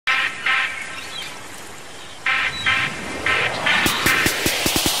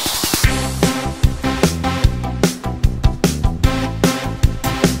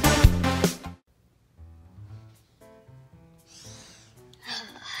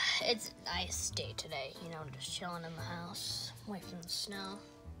nice day today. You know, just chilling in the house, away from the snow.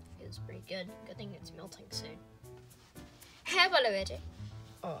 Feels pretty good. Good thing it's melting soon. Hey, Waluigi.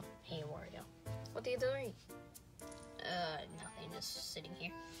 Oh, hey, Wario. What are you doing? Nothing. Just sitting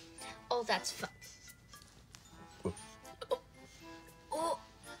here. Oh, that's fun.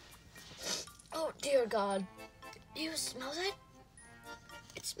 Oh, dear God. You smell that?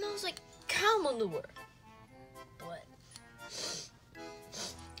 It smells like cow manure. What? Is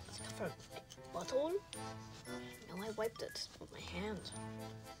it from my butthole? No, I wiped it with my hand.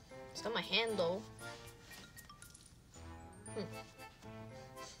 It's not my hand, though.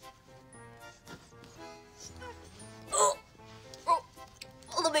 Oh!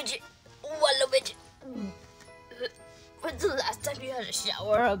 Waluigi! Waluigi! When's the last time you had a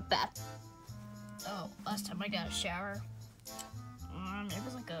shower or a bath? Oh, last time I got a shower? It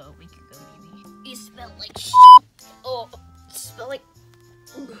was like a week ago, maybe. You smell like shit. Oh, you smell like...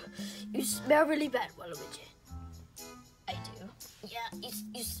 You smell really bad, Waluigi. I do. Yeah,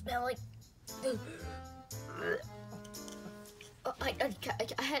 you smell like... Oh, I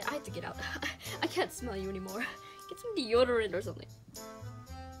had to get out. I can't smell you anymore. Get some deodorant or something.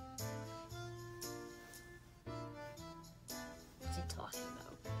 What's he talking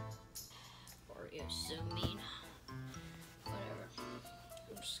about? Wario's so mean. Whatever.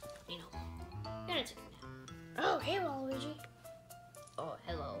 I'm just, you know, gonna take a nap. Oh, hey, Waluigi. Oh,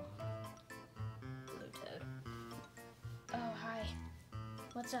 hello. Blue Toad. Oh, hi.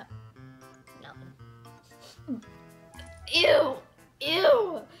 What's up? Nothing. Ew!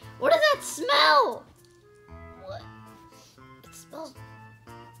 Ew! What does that smell? What? It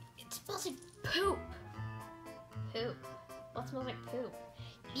smells like poop. Poop? What smells like poop?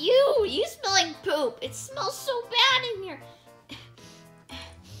 You smell like poop. It smells so bad in here.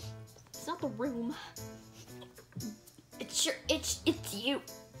 It's not the room. It's you.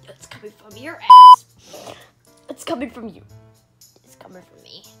 It's coming from your ass. It's coming from you. It's coming from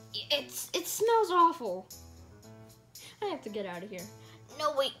me. It smells awful. I have to get out of here.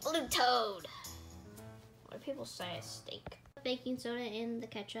 No, wait, Blue Toad. What do people say? I stink. Baking soda in the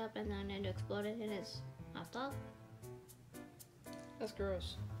ketchup and then it exploded in his hot dog. That's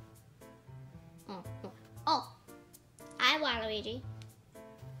gross. Oh. Hi, Waluigi.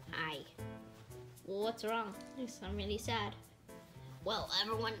 Hi. What's wrong? You sound really sad. Well,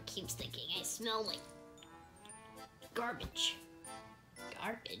 everyone keeps thinking I smell like garbage.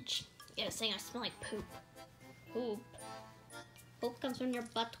 Garbage? Yeah, saying I smell like poop. Poop. Poop comes from your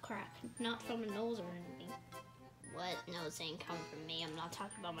butt crack, not from a nose or anything. What? Nose ain't coming from me. I'm not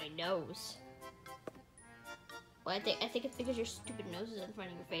talking about my nose. Well, I think it's because your stupid nose is in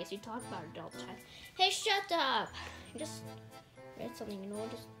front of your face. You talk about it all the time. Hey, shut up! You just read something, you know,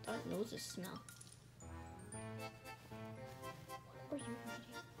 just our noses smell. What were you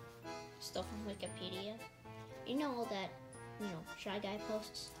reading? Stuff from Wikipedia. You know all that, you know, Shy Guy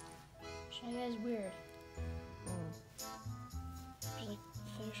posts? Shy Guy's weird. Like,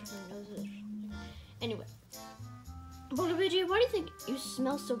 finish up my noses. Anyway. Waluigi, why do you think you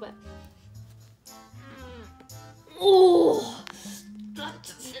smell so bad? Oh, that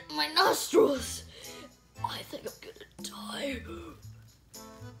just hit my nostrils. I think I'm gonna die.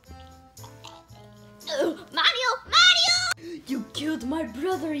 Mario! You killed my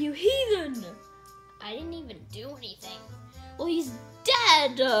brother, you heathen! I didn't even do anything. Well, he's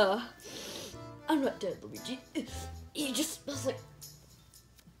dead. I'm not dead, Luigi. He just smells like...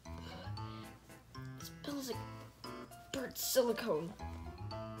 It smells like burnt silicone.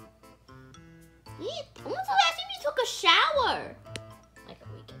 When was the last time you took a shower? Like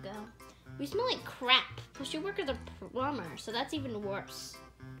a week ago. We smell like crap. Plus you work as a plumber, so that's even worse.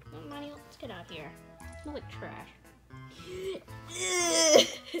 Well, Mario, let's get out here. You smell like trash.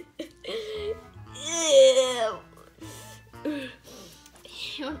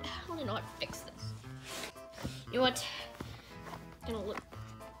 You know, I don't know how to fix this. You know what? I'm gonna look.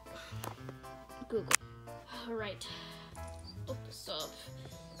 Google. Alright. Look this up.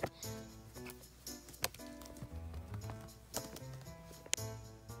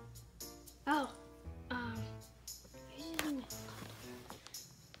 Oh,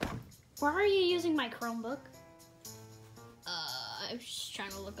 why are you using my Chromebook? I was just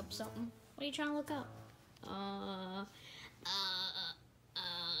trying to look up something. What are you trying to look up?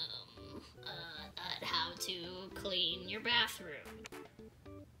 How to clean your bathroom.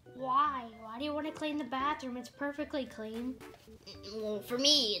 Why? Why do you want to clean the bathroom? It's perfectly clean. Well, for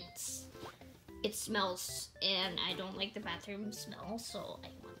me, it smells, and I don't like the bathroom smell, so I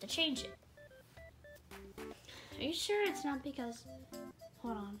want to change it. Are you sure it's not because...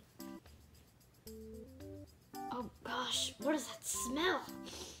 Hold on. Oh gosh, what does that smell?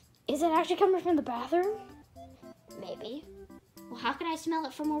 Is it actually coming from the bathroom? Maybe. Well, how can I smell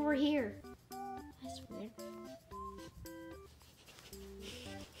it from over here? That's weird.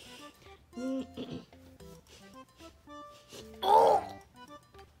 Oh!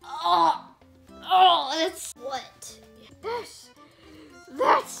 Oh! Oh, that's... What?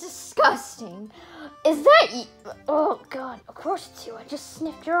 That's disgusting. Is that you? Oh, God. Of course it's you. I just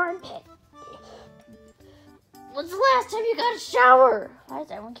sniffed your armpit. When's the last time you got a shower?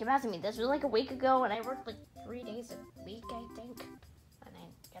 Everyone keep asking me. This was like a week ago, and I worked like 3 days a week, I think. And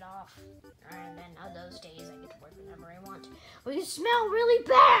then get off. And then on those days, I get to work whenever I want. Well, you smell really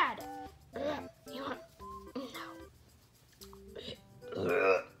bad. You want...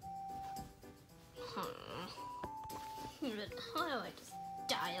 No. How do I just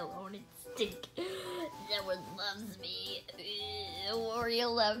die alone and stink? No one loves me. Or you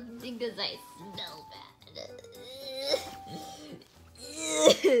love me because I smell bad.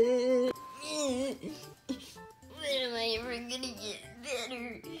 When am I ever gonna get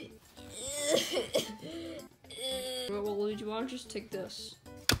better? Well, Waluigi, why don't you just take this?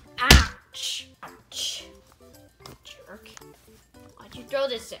 Ouch! Ouch. Jerk. Why'd you throw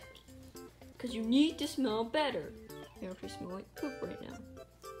this at me? Because you need to smell better. You actually smell like poop right now.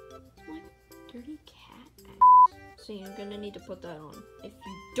 Smell like dirty cat ass. So you're gonna need to put that on. If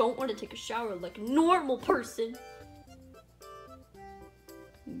you don't want to take a shower like a normal person.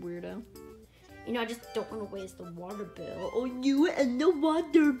 Weirdo. You know, I just don't want to waste the water bill. Oh, you and the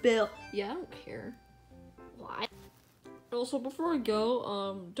water bill. Yeah, I don't care. Why? Also, before I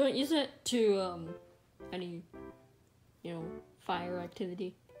go, don't use it to, any, you know, fire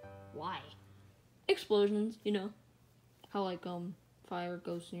activity. Why? Explosions, you know. How, like, fire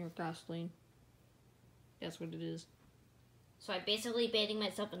goes near gasoline. That's what it is. So I'm basically bathing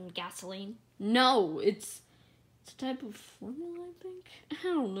myself in gasoline? No, it's a type of formula, I think. I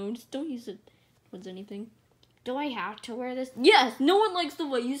don't know, just don't use it towards anything. Do I have to wear this? Yes, no one likes the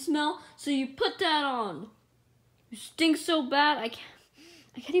way you smell, so you put that on. You stink so bad, I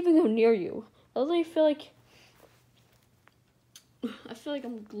can't even go near you. I literally feel like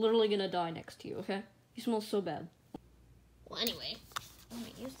I'm literally gonna die next to you, okay? You smell so bad. Well, anyway, I'm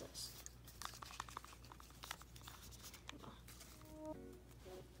gonna use this.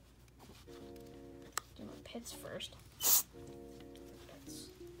 Do my pits first. Pits.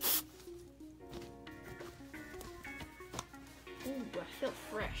 Ooh, I feel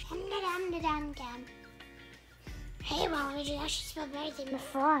fresh. Hey, Waluigi, that should smell better than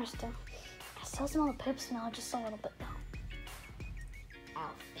Before I still smell the poop smell just a little bit though.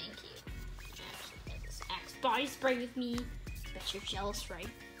 Oh, thank you. Actually, get this Axe body spray with me. Bet you're jealous, right?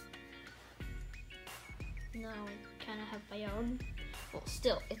 No, I kind of have my own. Well,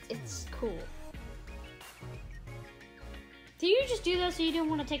 still, it's cool. Do you just do that so you didn't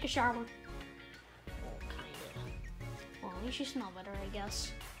want to take a shower? Well, kinda. Well, at least you smell better, I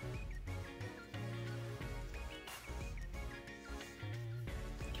guess.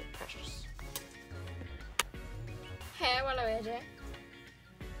 You're precious. Hey, Waluigi.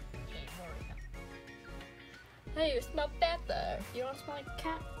 Hey, Mario. Hey, you smell better. You don't smell like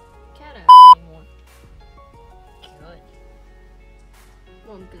cat ass anymore. Good.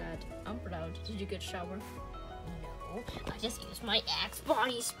 Well, I'm glad. I'm proud. Did you get a shower? No, I just used my Axe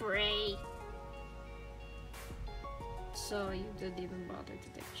body spray. So you didn't even bother to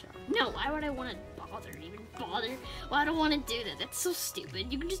take a shower? No, why would I want to even bother? Well, I don't want to do that. That's so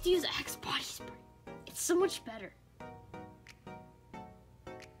stupid. You can just use Axe body spray. It's so much better.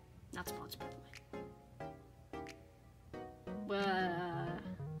 Not sponsored, by the way.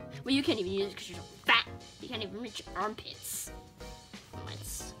 Well, you can't even use it because You're so fat. You can't even reach your armpits. Oh,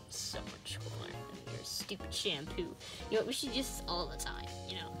 it's so much cooler than your stupid shampoo. You know what? We should use this all the time.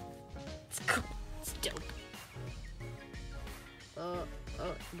 You know, it's cool. It's dope.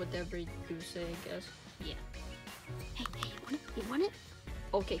 Whatever you say, I guess. Yeah. Hey, you want it?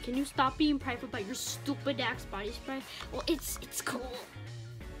 Okay, can you stop being private about your stupid Axe body spray? Well, it's cool.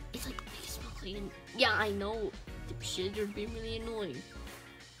 It's like makes it smell clean. Yeah, I know. The shit would be really annoying.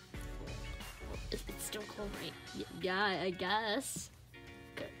 Well, it's still cool, right? Yeah, I guess.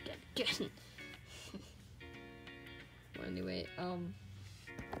 Good. Well, anyway, I'm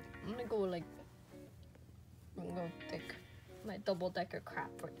gonna go take my double-decker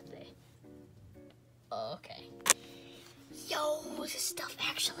crap for today. Okay. Yo, this stuff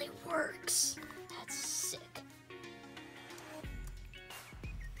actually works. That's sick.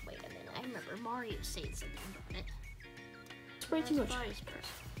 Wait a minute, I remember Mario saying something about it. Spray too much. Spray.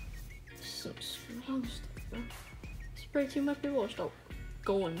 So strong stuff, bro. Spray too much, people will start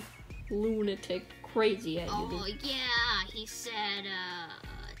going lunatic crazy at you. Oh yeah, he said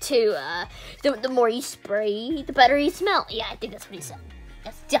to the more you spray, the better you smell. Yeah, I think that's what he said.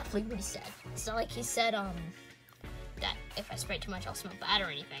 That's definitely what he said. It's not like he said that if I spray too much, I'll smell bad or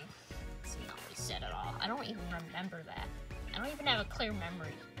anything. That's not what he said at all. I don't even remember that. I don't even have a clear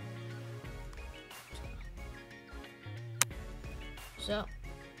memory. So,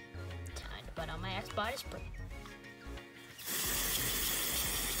 time to put on my Axe body spray.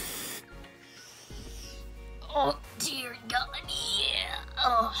 Oh dear God, yeah.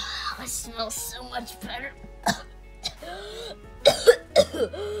 Oh, I smell so much better.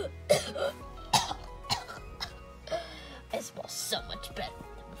 I smell so much better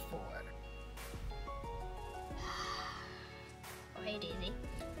than before. Oh, hey, Daisy.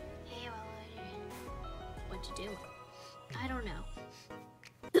 Hey, Waluigi. What'd you do? I don't know.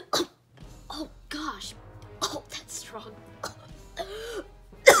 Oh gosh. Oh, that's strong.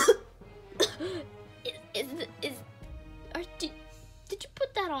 Did you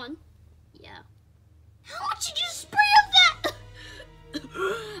put that on? Yeah. How much did you spray of that?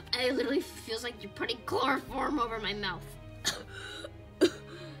 It literally feels like you're putting chloroform over my mouth. But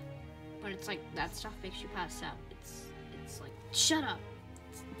it's like, that stuff makes you pass out. It's like, shut up.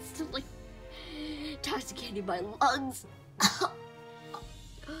 It's still like intoxicating my lungs. Oh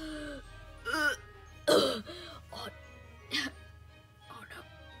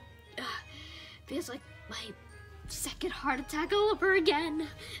no. Feels like my second heart attack all over again.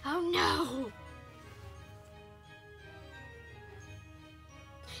 Oh no.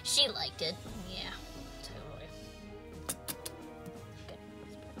 She liked it. Yeah, totally. Good.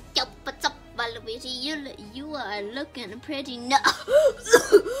 Yo, what's up, Waluigi? You are looking pretty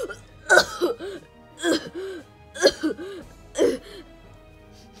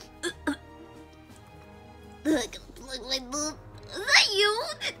Look like is that you?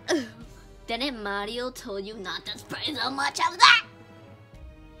 Didn't Mario told you not to spray so much of that?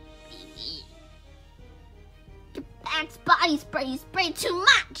 Your Axe body spray, you spray too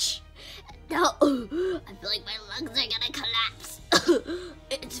much. No, I feel like my lungs are gonna collapse.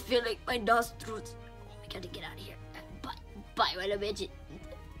 It's feeling my nostrils. Oh, we gotta get out of here. Bye, Waluigi.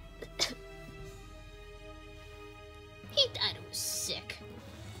 He thought it was sick.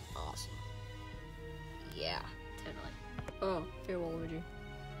 Awesome. Yeah, totally. Oh, hey, Waluigi.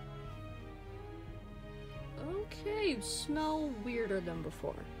 Okay, you smell weirder than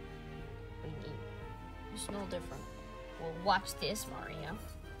before. What do you mean? You smell different. Well, watch this, Mario.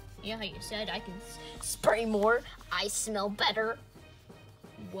 You know how you said I can spray more? I smell better.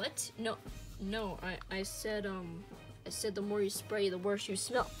 What? No, I said the more you spray, the worse you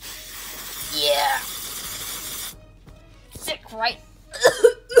smell. Yeah. Sick, right?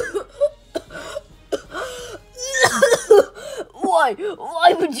 Why?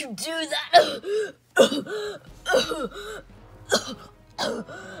 Why would you do that?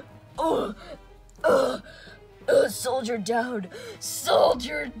 Soldier down.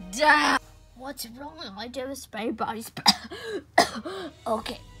 Soldier down. What's wrong? All I did was spray body spray.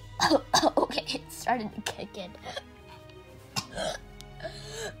 Okay. Okay, it started to kick in.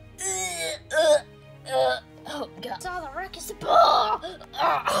 Oh God. It's all the ruckus.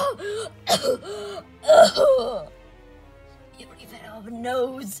 You don't even have a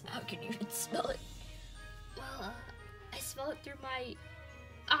nose. How can you even smell it? Well, I smell it through my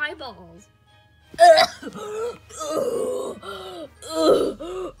eyeballs. I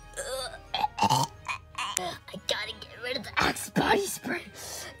gotta get rid of the Axe body spray.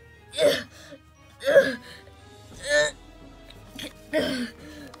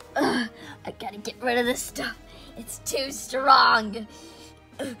 I gotta get rid of this stuff. It's too strong.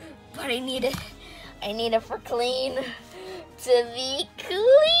 But I need it. I need it for clean. To be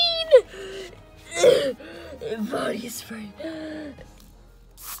clean. Body spray.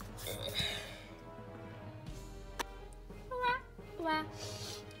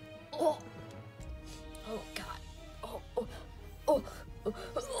 Oh. Oh God. Oh.